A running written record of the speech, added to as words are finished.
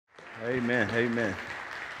Amen. Amen.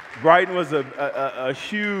 Brighton was a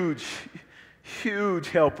huge, huge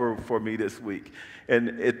helper for me this week.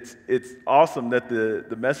 And it's awesome that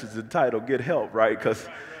the message is entitled Get Help, right? Because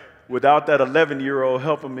without that 11-year-old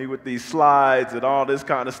helping me with these slides and all this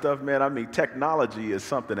kind of stuff, man, I mean, technology is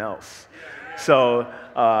something else. So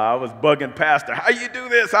I was bugging Pastor, how you do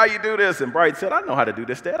this? How you do this? And Brighton said, I know how to do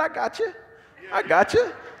this, Dad. I got you. I got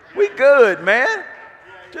you. We good, man.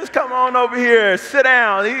 Just come on over here and sit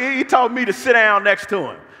down. He told me to sit down next to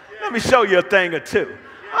him. Let me show you a thing or two.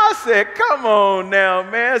 I said, come on now,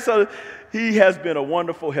 man. So he has been a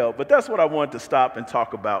wonderful help. But that's what I wanted to stop and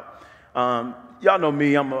talk about. Y'all know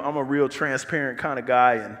me. I'm a real transparent kind of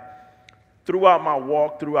guy. And throughout my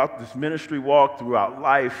walk, throughout this ministry walk, throughout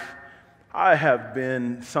life, I have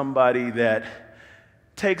been somebody that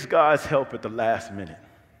takes God's help at the last minute.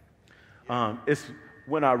 It's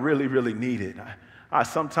when I really, really need it. I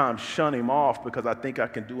sometimes shun him off because I think I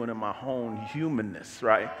can do it in my own humanness,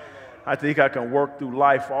 right? I think I can work through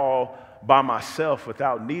life all by myself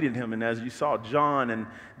without needing him. And as you saw John and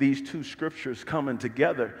these two scriptures coming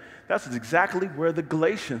together, that's exactly where the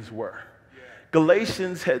Galatians were.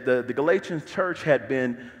 The Galatians church had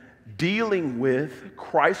been dealing with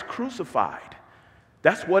Christ crucified.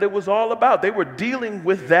 That's what it was all about. They were dealing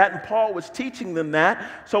with that, and Paul was teaching them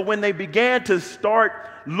that. So when they began to start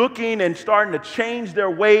looking and starting to change their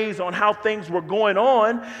ways on how things were going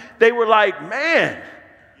on, they were like, man,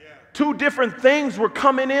 two different things were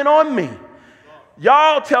coming in on me.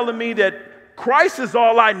 Y'all telling me that Christ is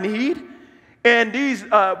all I need, and these,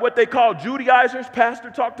 what they call Judaizers, Pastor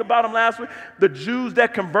talked about them last week, the Jews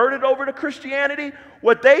that converted over to Christianity,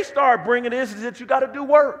 what they start bringing is that you got to do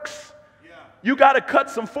works. You got to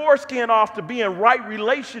cut some foreskin off to be in right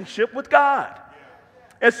relationship with God.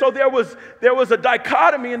 And so there was a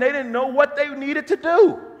dichotomy, and they didn't know what they needed to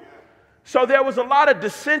do. So there was a lot of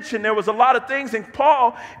dissension. There was a lot of things. And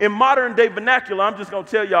Paul, in modern day vernacular, I'm just going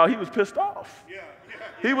to tell y'all, he was pissed off.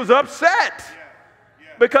 He was upset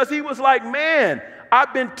because he was like, man,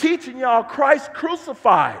 I've been teaching y'all Christ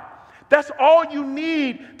crucified. That's all you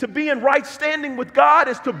need to be in right standing with God,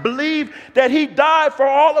 is to believe that he died for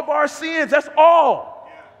all of our sins. That's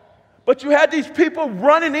all. But you had these people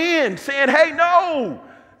running in saying, hey, no,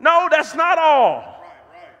 that's not all.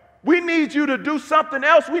 We need you to do something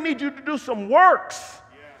else. We need you to do some works.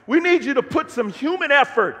 We need you to put some human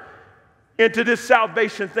effort into this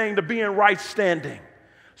salvation thing to be in right standing.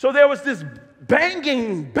 So there was this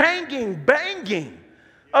banging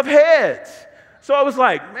of heads. So I was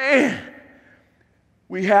like, man,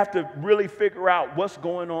 we have to really figure out what's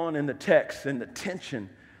going on in the text and the tension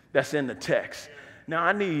that's in the text. Now,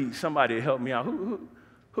 I need somebody to help me out. Who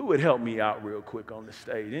would help me out real quick on the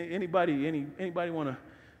stage? Anybody want to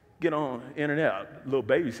get on the internet? Little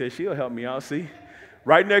baby said she'll help me out. See,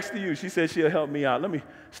 right next to you, she said she'll help me out.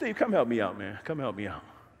 Steve, come help me out, man. Come help me out.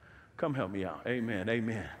 Come help me out. Amen.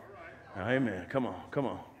 Amen. Come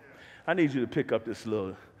on. I need you to pick up this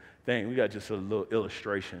little thing. We got just a little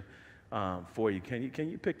illustration for you. Can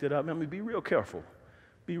you pick that up? I mean, be real careful.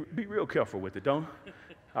 Be real careful with it, don't?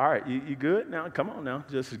 All right, you good? Now, come on now.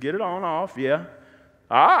 Just get it on off, yeah.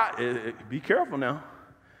 All right, be careful now.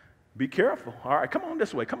 Be careful. All right, come on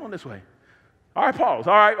this way. All right, pause.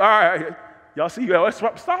 All right. Y'all see,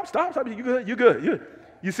 stop. You good.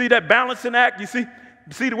 You see that balancing act? You see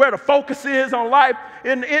where the focus is on life?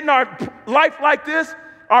 In our life like this,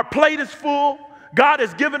 our plate is full. God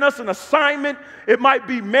has given us an assignment. It might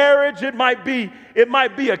be marriage. It might be a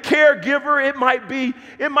caregiver. It might be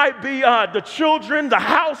the children, the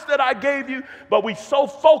house that I gave you. But we so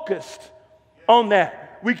focused on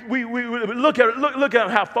that. We look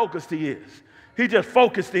at how focused he is. He just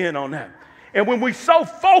focused in on that. And when we so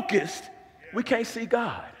focused, we can't see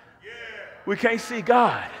God. We can't see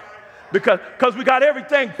God because we got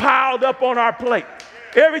everything piled up on our plate.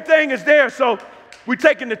 Everything is there. So we're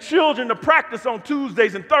taking the children to practice on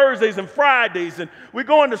Tuesdays and Thursdays and Fridays, and we're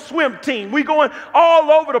going to swim team. We're going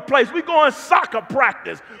all over the place. We're going soccer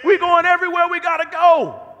practice. We're going everywhere we got to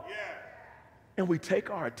go. And we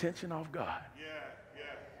take our attention off God.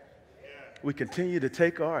 We continue to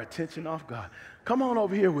take our attention off God. Come on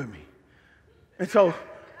over here with me. And so,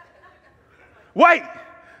 wait.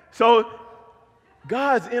 So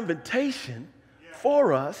God's invitation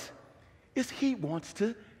for us is he wants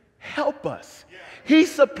to help us. He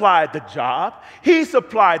supplied the job. He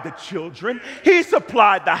supplied the children. He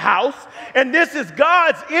supplied the house. And this is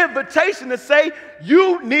God's invitation to say,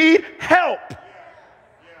 you need help.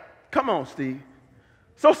 Come on, Steve.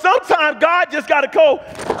 So sometimes God just got to go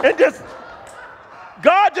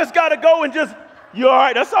and you all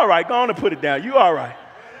right? That's all right. Go on and put it down. You all right.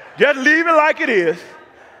 Just leave it like it is.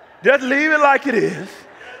 Just leave it like it is.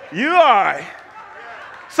 You all right.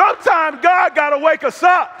 Sometimes God got to wake us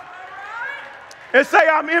up and say,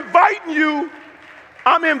 I'm inviting you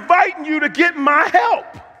to get my help.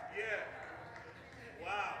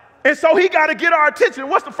 And so he got to get our attention.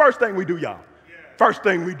 What's the first thing we do, y'all? First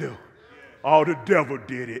thing we do. Oh, the devil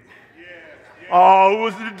did it. Oh, it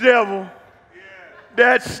was the devil.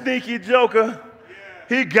 That sneaky joker.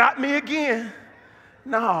 He got me again.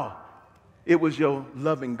 No, it was your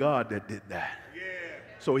loving God that did that.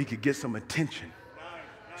 So he could get some attention.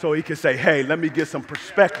 So he could say, hey, let me get some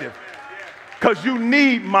perspective. Because you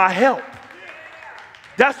need my help.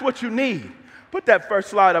 That's what you need. Put that first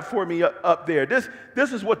slide up for me up there. This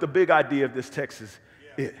is what the big idea of this text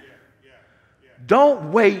is.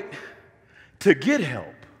 Don't wait to get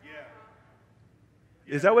help.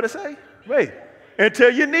 Is that what it say? Wait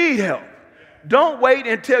until you need help. Don't wait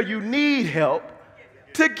until you need help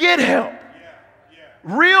to get help.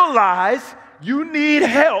 Realize you need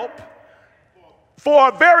help for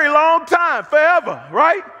a very long time, forever,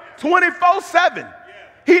 right? 24/7.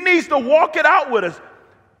 He needs to walk it out with us.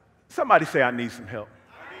 Somebody say, I need some help.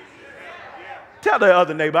 Tell the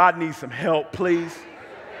other neighbor, I need some help, please.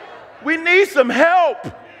 We need some help.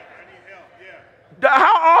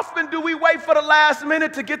 How often do we wait for the last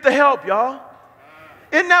minute to get the help, y'all?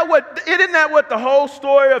 Isn't that what the whole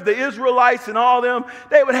story of the Israelites and all them,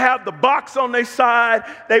 they would have the box on their side,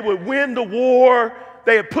 they would win the war,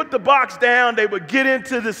 they would put the box down, they would get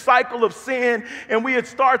into the cycle of sin, and we would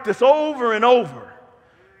start this over and over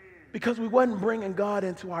because we wasn't bringing God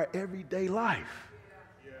into our everyday life,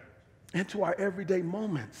 into our everyday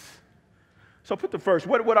moments. So put the first,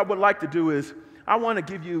 what I would like to do is, I want to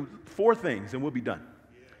give you 4 things, and we'll be done.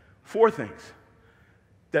 4 things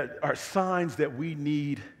that are signs that we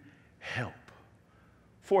need help.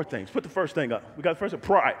 4 things. Put the first thing up. We got the first one,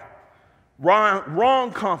 pride.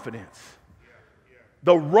 Wrong confidence.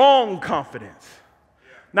 The wrong confidence.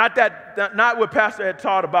 Not what Pastor had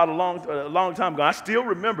taught about a long time ago. I still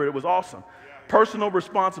remember it was awesome. Personal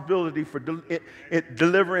responsibility for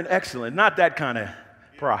delivering excellence. Not that kind of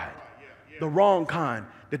pride. The wrong kind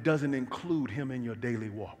that doesn't include him in your daily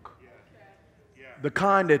walk. The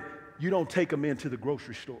kind that you don't take him into the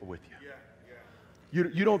grocery store with you.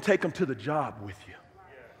 You don't take him to the job with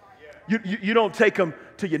you. You don't take him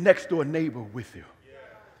to your next door neighbor with you.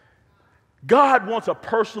 God wants a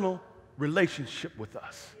personal relationship with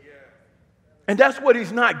us. And that's what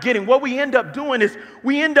he's not getting. What we end up doing is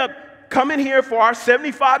we end up coming here for our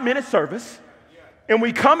 75-minute service. And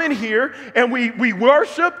we come in here and we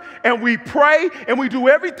worship and we pray and we do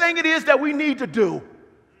everything it is that we need to do.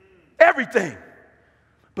 Everything.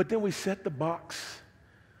 But then we set the box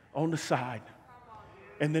on the side.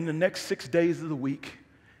 And then the next 6 days of the week,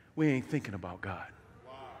 we ain't thinking about God.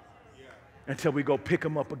 Until we go pick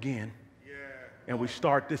him up again. And we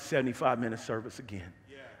start this 75-minute service again.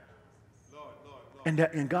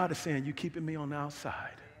 And God is saying, you keeping me on the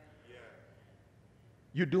outside.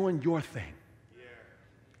 You're doing your thing.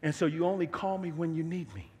 And so you only call me when you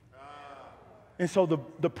need me. And so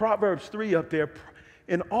the Proverbs 3 up there,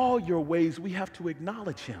 in all your ways, we have to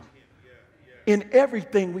acknowledge him. In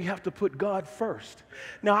everything, we have to put God first.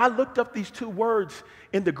 Now, I looked up these 2 words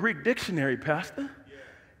in the Greek dictionary, Pastor.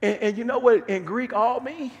 And you know what in Greek all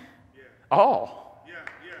mean? All.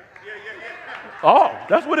 All.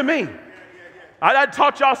 That's what it means. I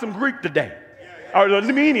taught y'all some Greek today. Or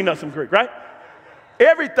the meaning of some Greek, right?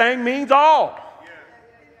 Everything means all.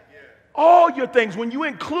 All your things, when you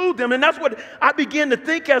include them, and that's what I begin to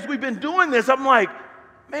think as we've been doing this. I'm like,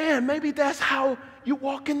 man, maybe that's how you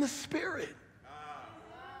walk in the Spirit.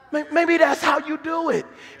 Maybe that's how you do it.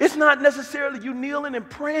 It's not necessarily you kneeling and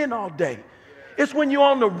praying all day. It's when you're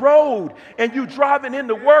on the road and you're driving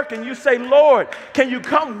into work and you say, Lord, can you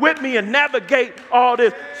come with me and navigate all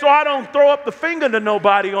this so I don't throw up the finger to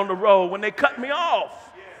nobody on the road when they cut me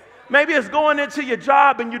off? Maybe it's going into your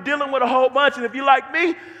job and you're dealing with a whole bunch, and if you're like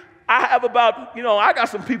me, I have about, I got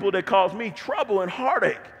some people that cause me trouble and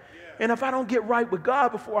heartache. And if I don't get right with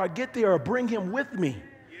God before I get there or bring him with me,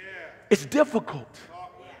 it's difficult.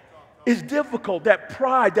 It's difficult, that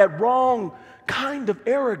pride, that wrong kind of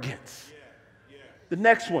arrogance. The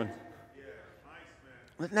next one,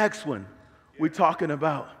 we're talking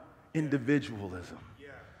about individualism,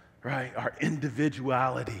 right? Our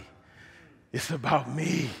individuality. It's about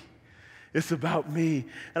me. It's about me.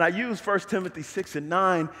 And I use 1 Timothy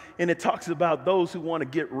 6:9, and it talks about those who want to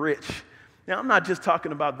get rich. Now, I'm not just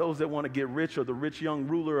talking about those that want to get rich or the rich young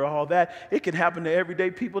ruler or all that. It can happen to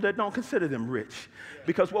everyday people that don't consider them rich.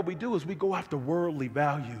 Because what we do is we go after worldly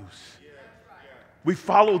values. We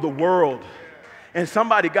follow the world. And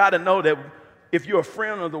somebody got to know that if you're a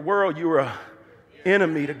friend of the world, you're an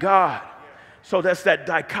enemy to God. So that's that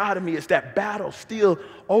dichotomy. It's that battle still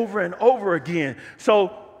over and over again.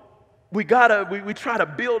 So we try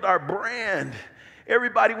to build our brand.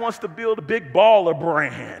 Everybody wants to build a big baller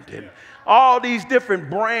brand and all these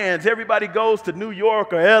different brands. Everybody goes to New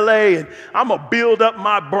York or LA and I'm going to build up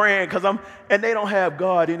my brand and they don't have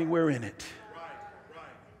God anywhere in it.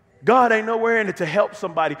 God ain't nowhere in it to help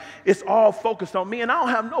somebody. It's all focused on me. And I don't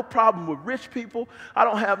have no problem with rich people. I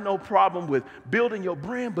don't have no problem with building your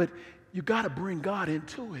brand, but you got to bring God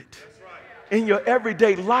into it. In your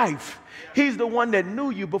everyday life. He's the one that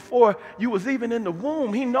knew you before you was even in the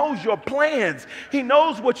womb. He knows your plans. He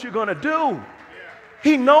knows what you're going to do.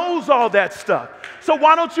 He knows all that stuff. So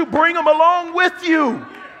why don't you bring him along with you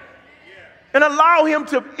and allow him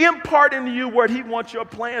to impart into you what he wants your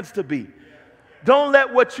plans to be. Don't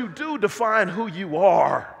let what you do define who you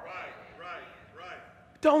are.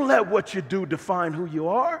 Don't let what you do define who you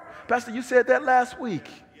are. Pastor, you said that last week.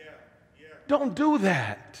 Don't do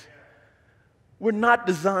that. We're not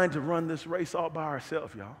designed to run this race all by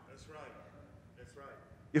ourselves, y'all. That's right. That's right.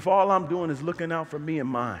 If all I'm doing is looking out for me and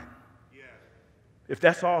mine, if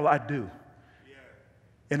that's all I do,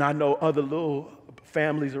 and I know other little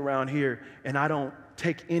families around here, and I don't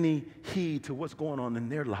take any heed to what's going on in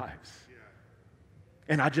their lives,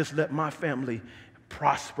 and I just let my family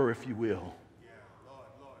prosper, if you will,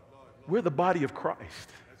 we're the body of Christ.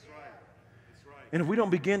 That's right. That's right. And if we don't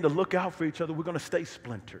begin to look out for each other, we're going to stay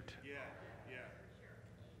splintered.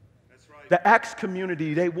 The Acts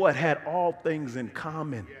community, they had all things in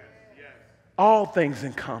common. All things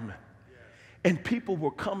in common. And people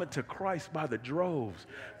were coming to Christ by the droves.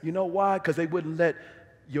 You know why? Because they wouldn't let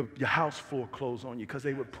your house floor close on you, because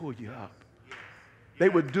they would pull you up. They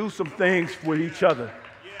would do some things for each other.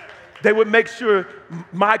 They would make sure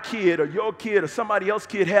my kid or your kid or somebody else's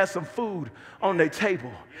kid has some food on their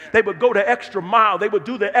table. They would go the extra mile. They would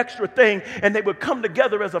do the extra thing, and they would come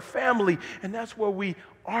together as a family. And that's where we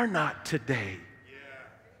are not today.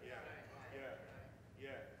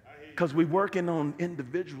 Because we're working on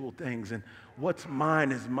individual things, and what's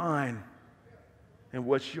mine is mine, and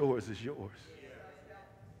what's yours is yours.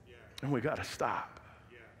 And we got to stop.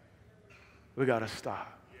 We got to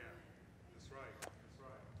stop.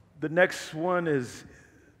 The next one is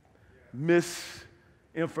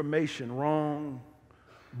misinformation, wrong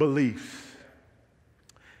beliefs.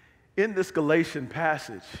 In this Galatian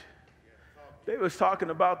passage, they was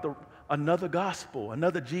talking about another gospel,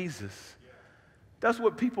 another Jesus. That's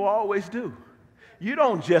what people always do. You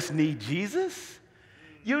don't just need Jesus.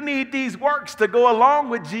 You need these works to go along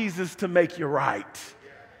with Jesus to make you right.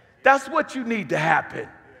 That's what you need to happen.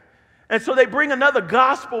 And so they bring another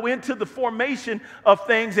gospel into the formation of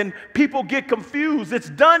things, and people get confused. It's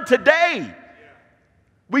done today.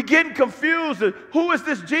 We getting confused. Who is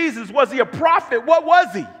this Jesus? Was he a prophet? What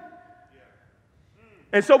was he?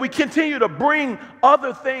 And so we continue to bring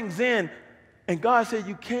other things in. And God said,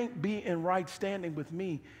 you can't be in right standing with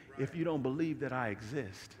me if you don't believe that I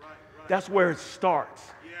exist. That's where it starts.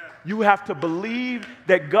 You have to believe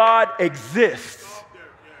that God exists,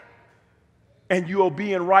 and you will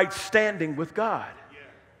be in right standing with God.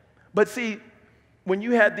 But see, when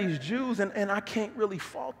you had these Jews, and I can't really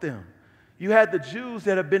fault them, you had the Jews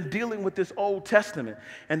that have been dealing with this Old Testament,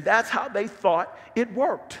 and that's how they thought it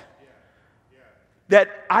worked. That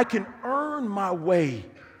I can earn my way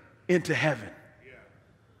into heaven.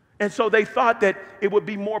 And so they thought that it would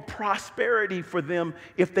be more prosperity for them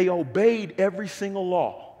if they obeyed every single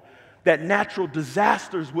law. That natural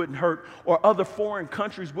disasters wouldn't hurt, or other foreign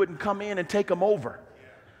countries wouldn't come in and take them over.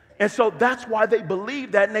 And so that's why they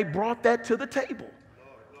believed that, and they brought that to the table.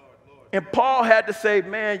 And Paul had to say,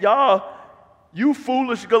 man, y'all, you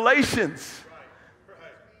foolish Galatians,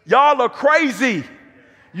 y'all are crazy.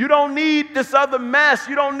 You don't need this other mess.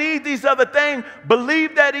 You don't need these other things.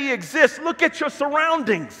 Believe that he exists. Look at your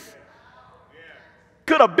surroundings.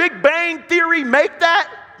 Could a Big Bang Theory make that?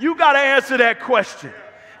 You got to answer that question.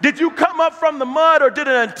 Did you come up from the mud, or did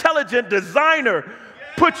an intelligent designer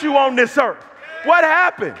put you on this earth? What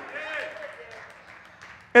happened?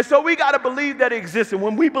 And so we got to believe that he exists. And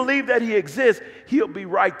when we believe that he exists, he'll be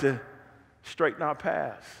right to straighten our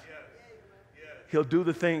paths. He'll do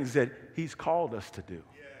the things that he's called us to do.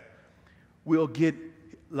 We'll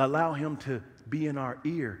allow him to be in our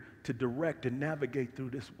ear to direct and navigate through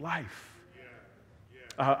this life.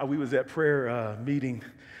 We was at prayer meeting,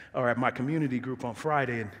 or at my community group on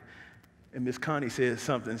Friday, and Miss Connie said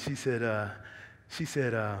something. She said,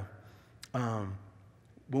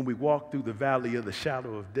 when we walk through the valley of the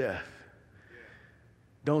shadow of death,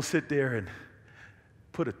 don't sit there and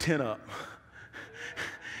put a tent up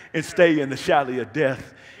and stay in the valley of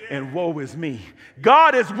death, and woe is me.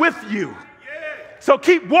 God is with you. So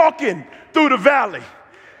keep walking through the valley,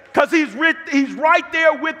 because he's right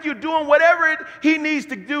there with you doing whatever he needs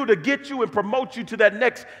to do to get you and promote you to that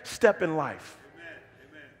next step in life.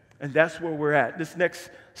 Amen. And that's where we're at. This next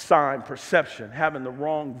sign, perception, having the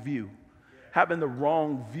wrong view, having the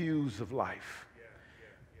wrong views of life.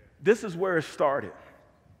 This is where it started.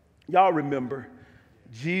 Y'all remember,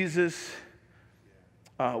 Jesus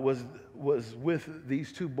was with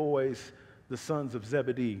these two boys, the sons of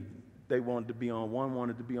Zebedee. They wanted to be on, one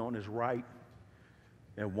wanted to be on his right,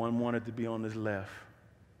 and one wanted to be on his left,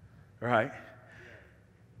 right?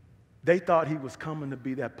 They thought he was coming to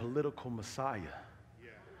be that political Messiah,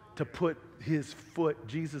 to put his foot,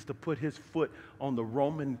 Jesus to put his foot on the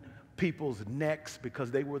Roman people's necks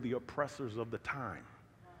because they were the oppressors of the time.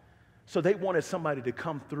 So they wanted somebody to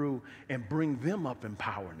come through and bring them up in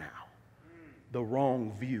power now. The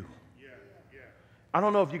wrong view. I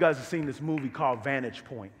don't know if you guys have seen this movie called Vantage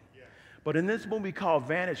Point. But in this movie called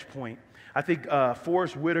Vantage Point, I think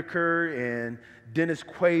Forrest Whitaker and Dennis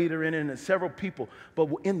Quaid are in it, and several people. But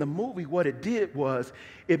in the movie, what it did was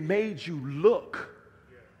it made you look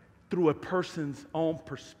through a person's own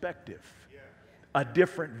perspective, a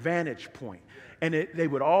different vantage point. And they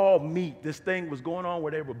would all meet. This thing was going on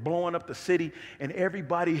where they were blowing up the city, and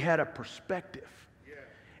everybody had a perspective.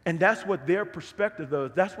 And that's what their perspective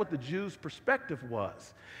was. That's what the Jews' perspective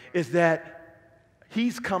was, is that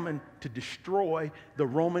he's coming to destroy the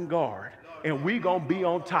Roman guard, and we're going to be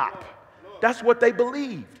on top. That's what they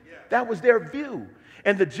believed. That was their view.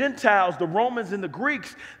 And the Gentiles, the Romans and the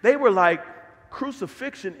Greeks, they were like,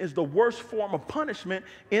 crucifixion is the worst form of punishment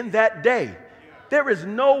in that day. There is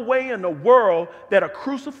no way in the world that a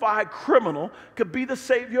crucified criminal could be the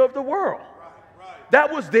savior of the world.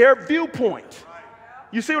 That was their viewpoint.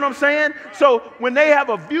 You see what I'm saying? So when they have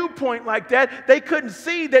a viewpoint like that, they couldn't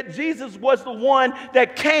see that Jesus was the one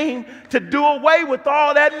that came to do away with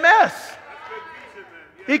all that mess.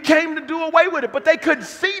 He came to do away with it, but they couldn't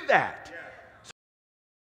see that. So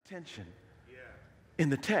attention in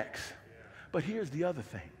the text. But here's the other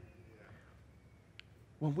thing.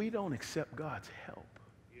 When we don't accept God's help,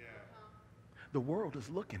 the world is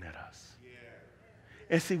looking at us.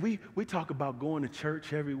 And see, we talk about going to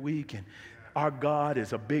church every week, and our God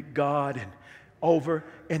is a big God,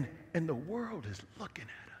 and the world is looking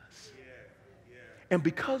at us. And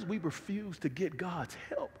because we refuse to get God's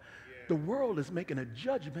help, the world is making a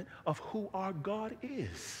judgment of who our God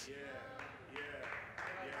is.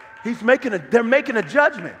 They're making a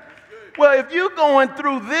judgment. Well, if you're going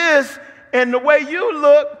through this and the way you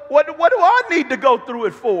look, what do I need to go through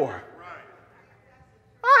it for?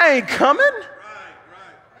 I ain't coming.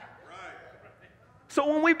 So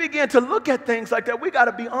when we begin to look at things like that, we got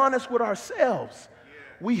to be honest with ourselves.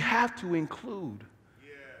 We have to include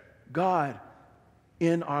God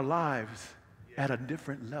in our lives at a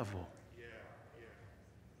different level.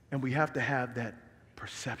 And we have to have that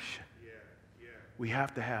perception. We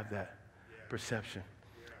have to have that perception.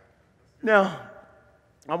 Now,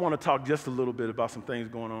 I want to talk just a little bit about some things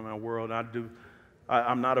going on in our world.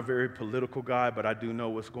 I'm not a very political guy, but I do know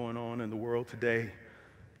what's going on in the world today.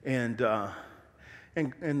 And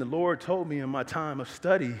the Lord told me in my time of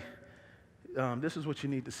study, this is what you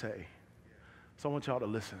need to say. So I want y'all to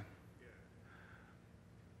listen.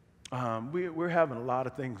 We're having a lot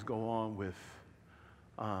of things go on with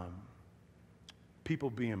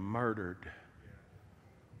people being murdered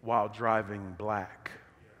while driving black.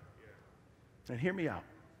 And hear me out.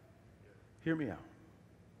 Hear me out.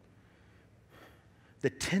 The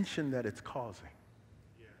tension that it's causing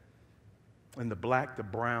in the black, the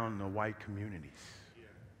brown, and the white communities.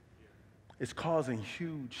 It's causing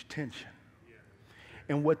huge tension.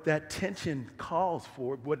 And what that tension calls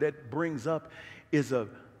for, what that brings up is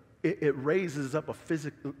it raises up a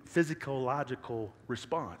physiological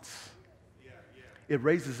response. It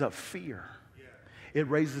raises up fear. It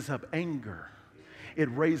raises up anger. It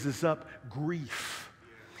raises up grief.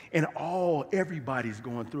 And everybody's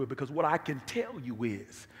going through it, because what I can tell you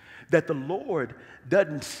is that the Lord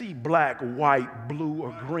doesn't see black, white, blue,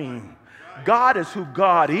 or green. God is who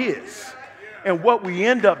God is. And what we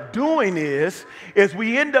end up doing is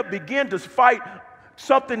we end up begin to fight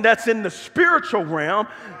something that's in the spiritual realm.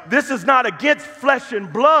 This is not against flesh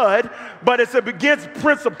and blood, but it's against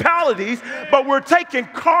principalities. But we're taking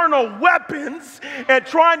carnal weapons and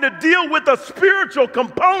trying to deal with a spiritual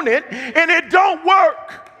component, and it don't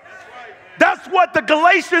work. That's what the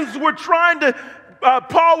Galatians were trying to,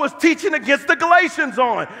 Paul was teaching against the Galatians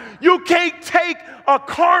on. You can't take a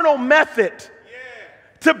carnal method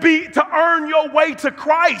to earn your way to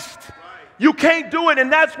Christ. You can't do it,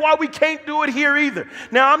 and that's why we can't do it here either.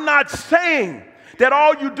 Now, I'm not saying that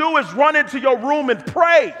all you do is run into your room and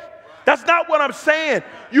pray. That's not what I'm saying.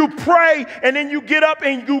 You pray, and then you get up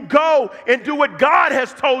and you go and do what God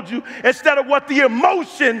has told you instead of what the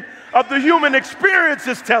emotion of the human experience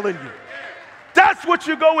is telling you. That's what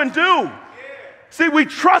you go and do. See, we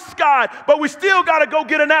trust God, but we still got to go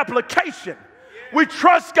get an application. We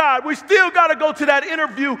trust God. We still got to go to that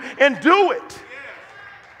interview and do it.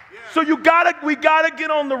 So we gotta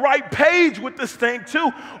get on the right page with this thing too,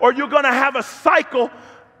 or you're gonna have a cycle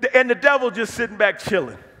and the devil just sitting back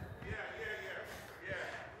chilling.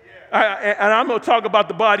 And I'm gonna talk about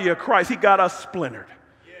the body of Christ. He got us splintered.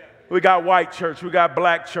 We got white church, we got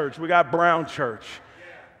black church, we got brown church.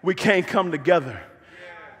 We can't come together.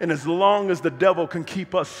 And as long as the devil can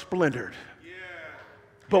keep us splintered.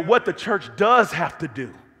 But what the church does have to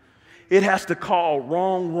do, it has to call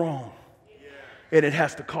wrong, wrong. And it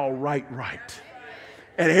has to call right, right.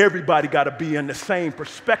 And everybody got to be in the same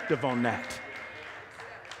perspective on that.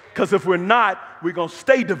 Because if we're not, we're going to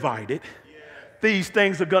stay divided. These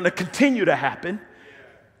things are going to continue to happen.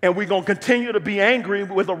 And we're going to continue to be angry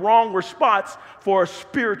with a wrong response for a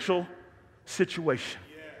spiritual situation.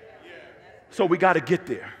 So we got to get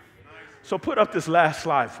there. So put up this last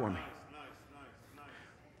slide for me.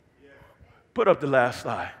 Put up the last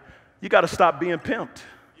slide. You got to stop being pimped.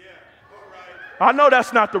 I know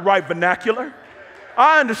that's not the right vernacular.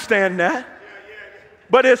 I understand that.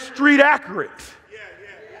 But it's street accurate.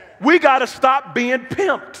 We got to stop being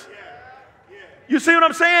pimped. You see what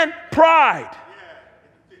I'm saying? Pride.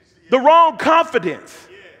 The wrong confidence.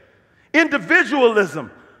 Individualism.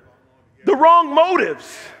 The wrong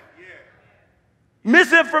motives.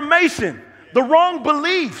 Misinformation. The wrong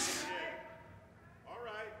beliefs.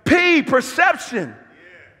 Perception.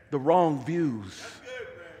 The wrong views.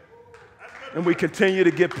 And we continue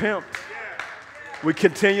to get pimped. We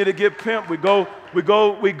continue to get pimped. We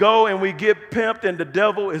go and we get pimped, and the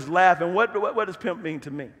devil is laughing. What does pimp mean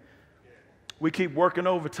to me? We keep working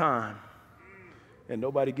overtime, and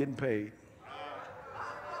nobody getting paid.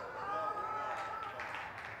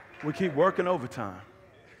 We keep working overtime,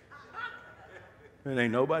 and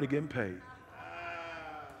ain't nobody getting paid.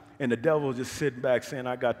 And the devil just sitting back saying,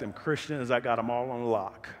 I got them Christians, I got them all on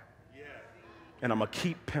lock. And I'm going to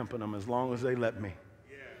keep pimping them as long as they let me.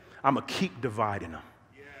 I'm going to keep dividing them.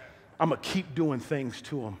 I'm going to keep doing things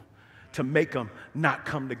to them to make them not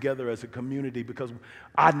come together as a community, because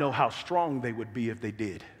I know how strong they would be if they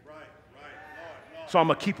did. So I'm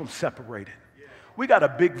going to keep them separated. We got a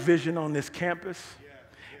big vision on this campus,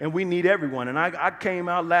 and we need everyone. And I came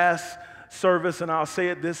out last service, and I'll say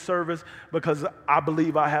it this service because I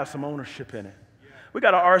believe I have some ownership in it. We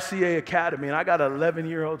got an RCA Academy, and I got an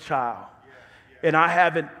 11-year-old child. And I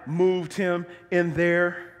haven't moved him in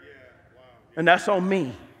there, and that's on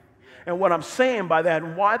me. And what I'm saying by that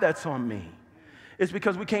and why that's on me is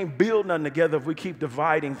because we can't build nothing together if we keep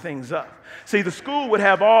dividing things up. See, the school would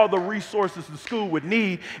have all the resources the school would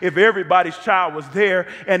need if everybody's child was there,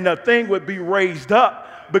 and the thing would be raised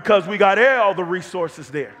up because we got all the resources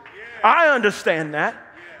there. I understand that.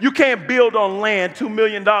 You can't build on land, $2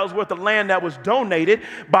 million worth of land that was donated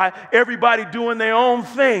by everybody doing their own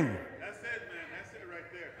thing.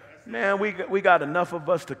 Man, we got enough of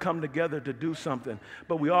us to come together to do something,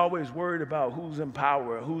 but we always worried about who's in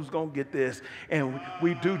power, who's going to get this, and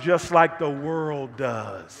we do just like the world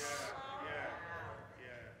does.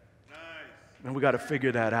 And we got to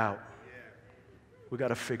figure that out. We got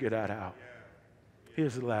to figure that out.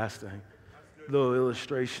 Here's the last thing. Little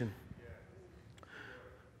illustration.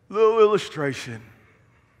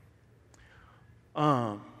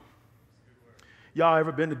 Y'all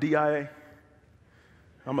ever been to DIA?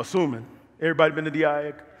 I'm assuming. Everybody been to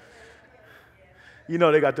DIA? You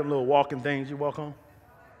know they got them little walking things you walk on?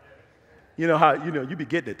 You know how, you be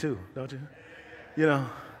getting it too, don't you?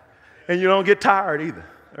 And you don't get tired either,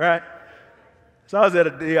 right? So I was at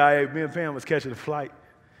a DIA, me and Pam was catching a flight,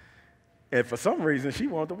 and for some reason she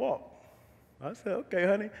wanted to walk. I said, okay,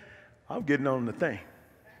 honey, I'm getting on the thing.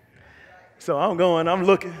 So I'm going, I'm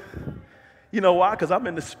looking. You know why? Because I'm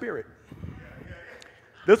in the spirit.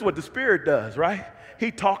 This is what the spirit does, right? He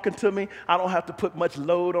talking to me. I don't have to put much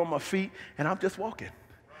load on my feet, and I'm just walking.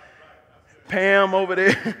 Pam over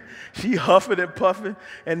there, she huffing and puffing.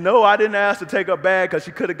 And no, I didn't ask to take her bag because she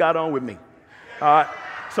could have got on with me. All right?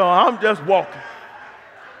 So I'm just walking.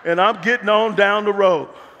 And I'm getting on down the road.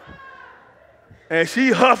 And she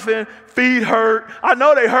huffing, feet hurt. I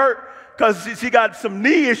know they hurt because she got some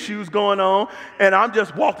knee issues going on. And I'm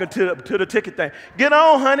just walking to the ticket thing. Get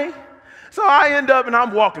on, honey. So I end up, and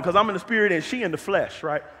I'm walking because I'm in the spirit and she in the flesh,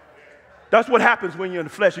 right? That's what happens when you're in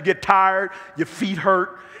the flesh. You get tired, your feet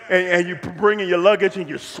hurt, and you bring in your luggage and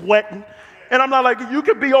you're sweating. And I'm not like, you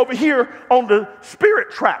could be over here on the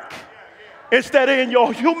spirit track instead of in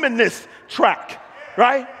your humanness track,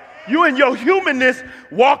 right? You in your humanness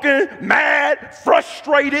walking mad,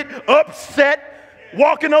 frustrated, upset,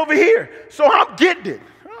 walking over here. So I'm getting it.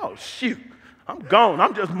 Oh, shoot. I'm gone.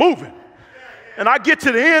 I'm just moving. And I get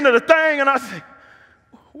to the end of the thing and I say,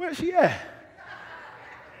 where's she at?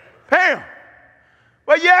 Pam,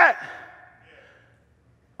 where you at?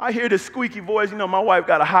 I hear this squeaky voice. You know, my wife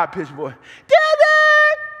got a high-pitched voice.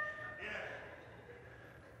 David!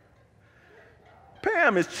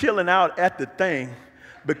 Pam is chilling out at the thing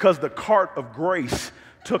because the cart of grace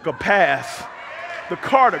took a pass. The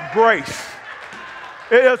cart of grace.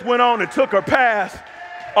 It just went on and took her pass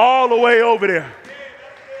all the way over there.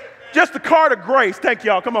 Just the cart of grace. Thank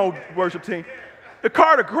y'all. Come on, worship team. The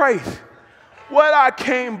cart of grace. What I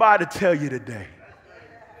came by to tell you today.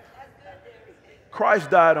 Christ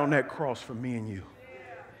died on that cross for me and you.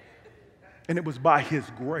 And it was by his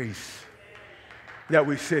grace that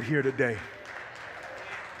we sit here today.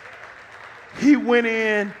 He went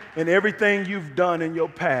in, and everything you've done in your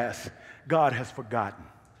past, God has forgotten.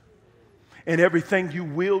 And everything you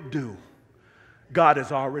will do, God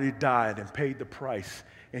has already died and paid the price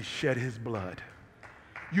and shed his blood.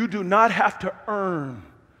 You do not have to earn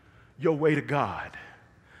your way to God.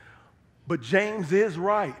 But James is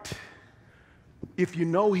right. If you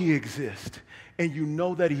know he exists and you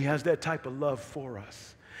know that he has that type of love for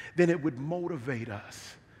us, then it would motivate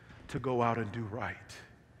us to go out and do right.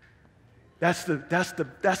 That's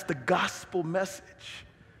the gospel message.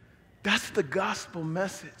 That's the gospel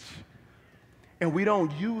message. And we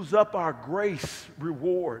don't use up our grace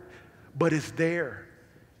reward, but it's there.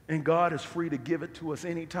 And God is free to give it to us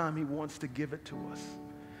anytime he wants to give it to us.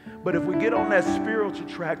 But if we get on that spiritual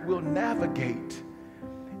track, we'll navigate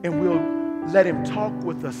and we'll let him talk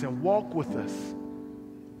with us and walk with us.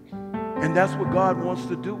 And that's what God wants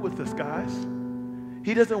to do with us, guys.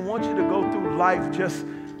 He doesn't want you to go through life just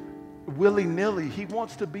willy-nilly. He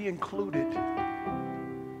wants to be included.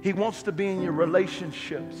 He wants to be in your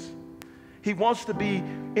relationships. He wants to be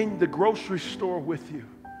in the grocery store with you.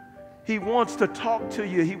 He wants to talk to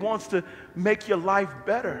you. He wants to make your life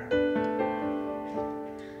better.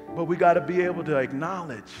 But we got to be able to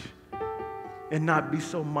acknowledge and not be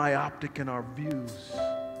so myopic in our views.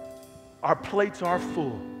 Our plates are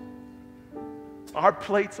full. Our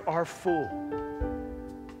plates are full.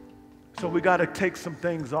 So we got to take some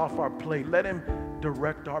things off our plate. Let him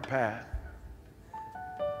direct our path.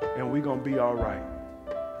 And we're going to be all right.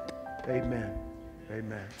 Amen.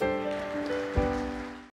 Amen.